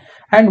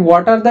 And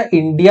what are the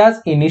India's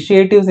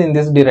initiatives in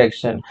this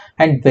direction?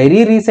 And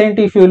very recent,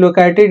 if you look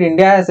at it,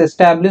 India has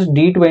established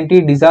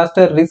D20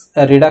 disaster risk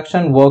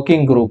reduction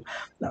working group.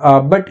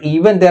 But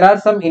even there are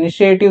some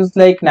initiatives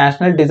like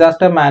National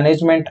Disaster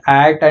Management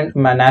Act and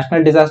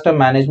National Disaster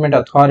Management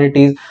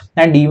Authorities,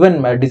 and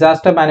even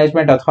disaster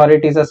management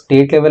authorities at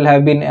state level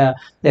have been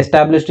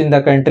established in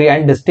the country,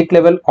 and district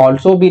level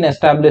also been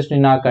established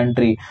in our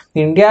country.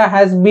 India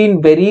has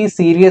been very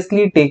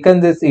seriously taken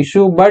this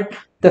issue, but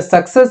the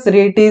success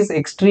rate is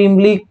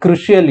extremely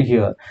crucial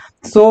here.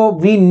 So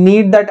we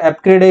need that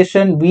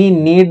upgradation, we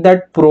need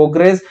that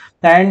progress,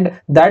 and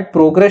that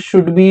progress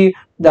should be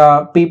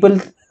the people,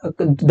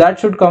 that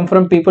should come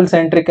from people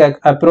centric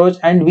approach,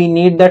 and we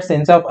need that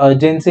sense of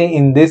urgency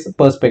in this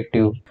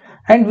perspective.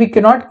 And we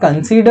cannot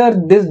consider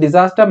this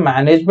disaster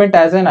management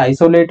as an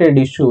isolated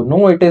issue.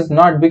 No, it is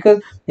not,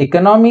 because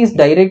economy is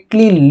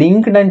directly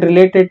linked and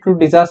related to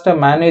disaster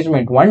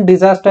management. One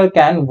disaster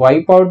can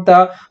wipe out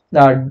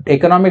the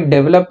economic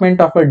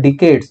development of a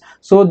decades.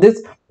 So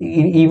this,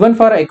 even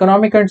for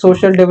economic and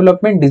social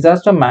development,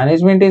 disaster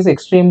management is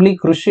extremely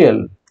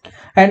crucial.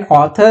 And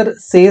author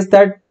says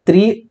that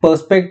three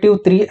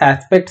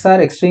aspects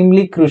are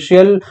extremely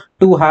crucial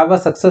to have a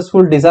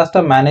successful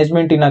disaster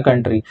management in a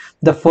country.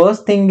 The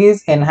first thing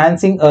is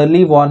enhancing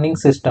early warning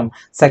system.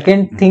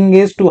 Second thing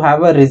is to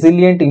have a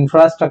resilient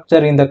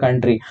infrastructure in the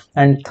country.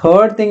 And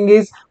third thing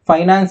is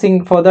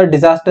financing for the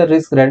disaster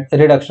risk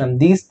reduction.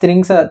 These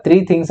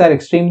three things are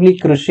extremely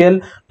crucial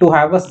to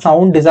have a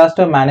sound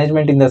disaster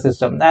management in the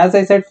system. As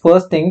I said,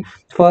 first thing,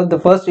 for the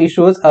first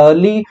issue is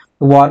early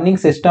warning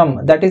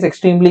system. That is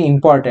extremely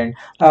important.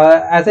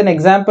 As an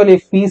example,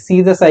 if we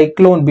see the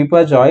cyclone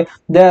Biparjoy,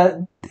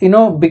 the,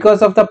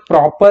 because of the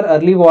proper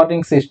early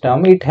warning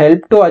system, it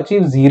helped to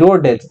achieve zero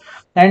deaths.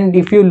 And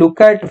if you look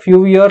at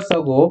few years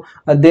ago,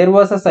 there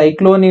was a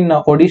cyclone in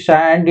Odisha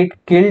and it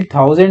killed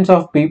thousands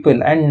of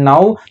people. And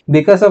now,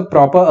 because of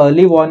proper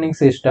early warning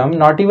system,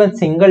 not even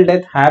single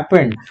death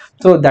happened.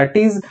 So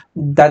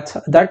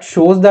that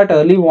shows that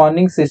early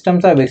warning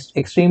systems are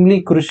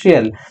extremely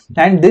crucial.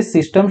 And this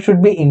system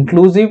should be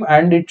inclusive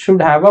and it should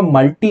have a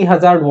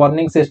multi-hazard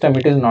warning system.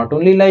 It is not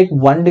only like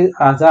one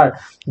hazard.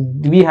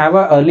 We have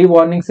a early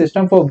warning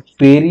system for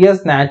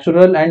various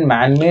natural and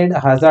man-made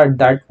hazard.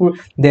 That would,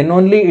 then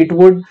only it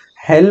would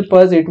help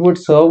us, it would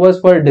serve us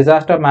for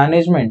disaster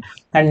management.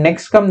 And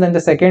next come, then the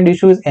second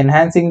issue is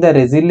enhancing the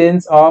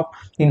resilience of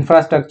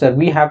infrastructure.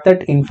 We have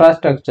that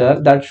infrastructure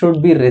that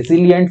should be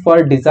resilient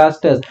for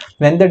disasters.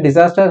 When the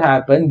disaster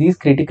happens, these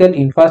critical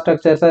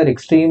infrastructures are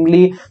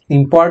extremely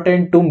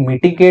important to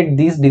mitigate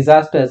these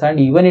disasters, and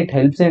even it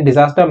helps in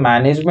disaster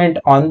management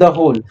on the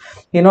whole.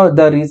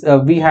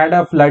 We had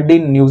a flood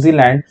in New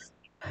Zealand.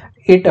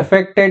 It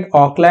affected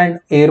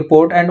Auckland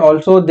airport, and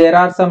also there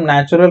are some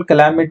natural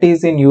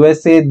calamities in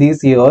USA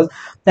these years,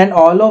 and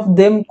all of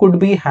them could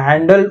be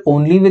handled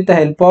only with the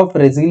help of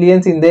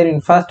resilience in their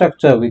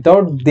infrastructure.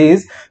 Without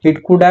this,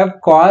 it could have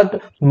caused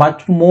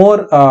much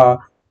more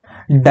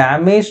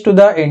damage to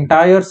the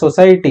entire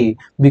society.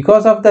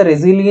 Because of the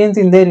resilience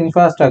in their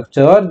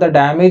infrastructure, the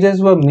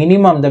damages were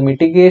minimum. The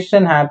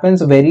mitigation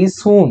happens very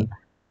soon,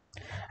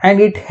 and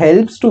it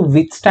helps to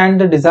withstand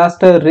the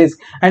disaster risk.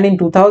 And in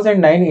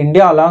 2009,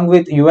 India, along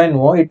with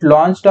UNO, it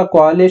launched a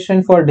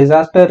coalition for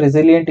disaster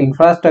resilient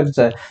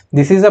infrastructure.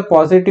 This is a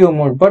positive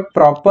move, but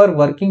proper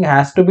working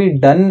has to be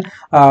done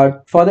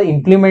for the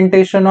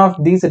implementation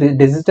of these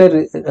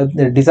disaster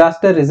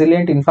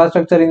resilient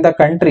infrastructure in the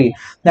country.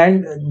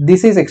 And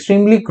this is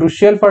extremely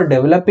crucial for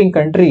developing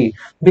country,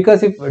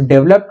 because if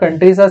developed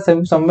countries are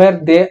somewhere,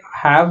 they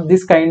have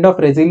this kind of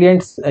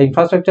resilient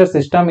infrastructure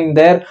system in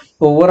their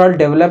overall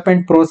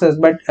development process.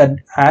 But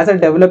as a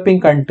developing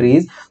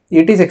countries,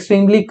 it is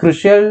extremely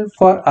crucial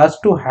for us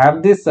to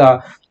have this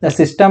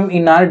system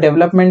in our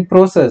development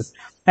process.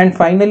 And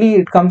finally,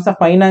 it comes the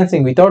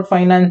financing. Without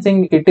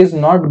financing, it is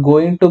not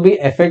going to be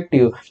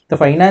effective. The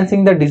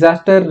financing, the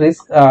disaster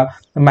risk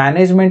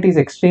management is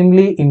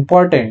extremely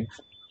important.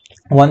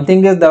 One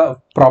thing is the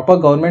proper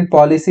government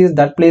policies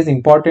that plays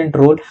important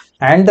role,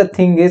 and the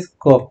thing is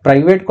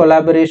private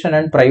collaboration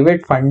and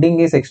private funding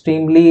is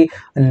extremely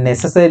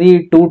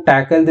necessary to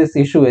tackle this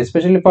issue,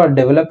 especially for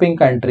developing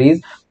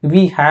countries.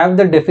 We have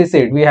the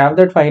deficit, we have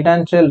that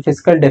financial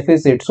fiscal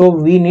deficit, so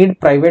we need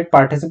private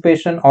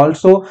participation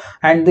also.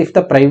 And if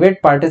the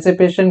private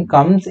participation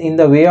comes in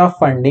the way of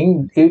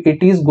funding,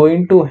 it is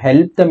going to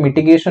help the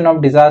mitigation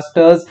of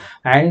disasters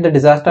and the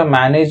disaster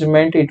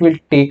management. It will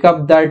take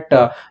up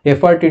that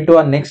effort into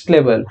a next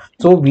level.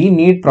 So we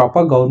need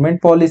proper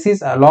government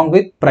policies along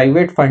with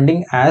private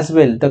funding as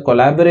well. The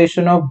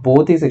collaboration of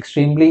both is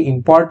extremely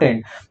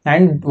important.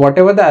 And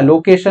whatever the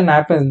allocation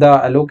happens, the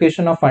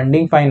allocation of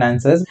funding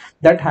finances,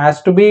 that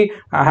has to be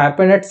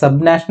happen at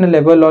subnational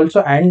level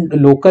also and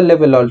local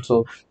level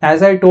also.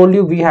 As I told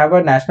you, we have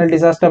a national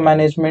disaster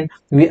management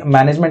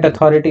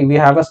authority, we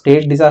have a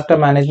state disaster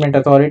management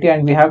authority,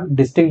 and we have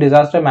district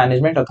disaster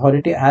management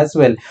authority as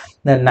well.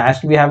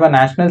 We have a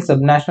national,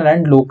 subnational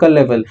and local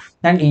level.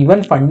 And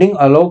even funding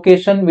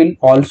allocation will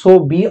also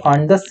be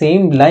on the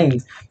same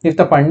lines. If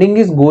the funding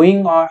is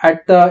going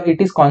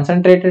it is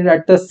concentrated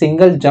at the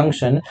single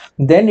junction,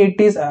 then it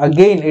is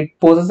again, it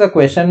poses a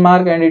question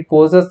mark, and it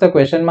poses the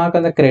question mark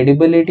on the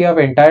credibility of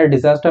entire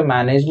disaster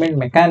management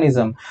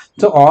mechanism.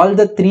 So all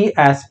the three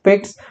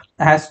aspects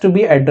has to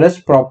be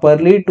addressed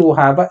properly to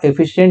have a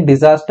efficient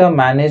disaster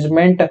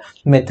management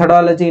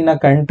methodology in a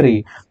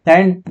country.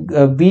 And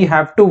we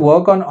have to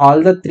work on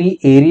all the three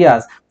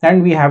areas,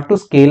 and we have to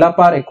scale up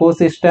our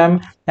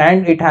ecosystem,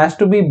 and it has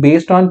to be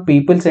based on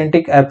people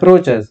centric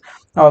approaches.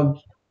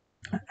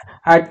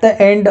 At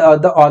the end,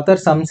 the author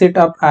sums it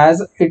up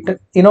as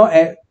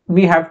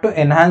we have to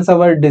enhance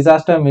our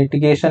disaster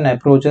mitigation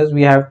approaches,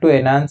 we have to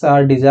enhance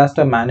our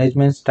disaster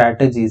management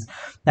strategies.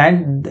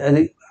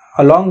 And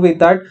along with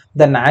that,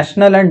 the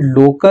national and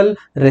local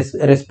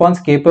response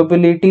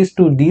capabilities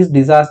to these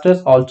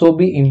disasters also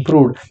be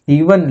improved.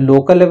 Even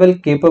local level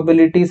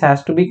capabilities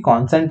has to be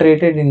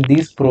concentrated in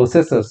these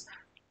processes.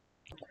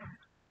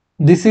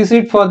 This is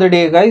it for the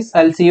day, guys.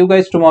 I'll see you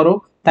guys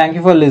tomorrow. Thank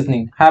you for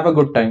listening. Have a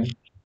good time.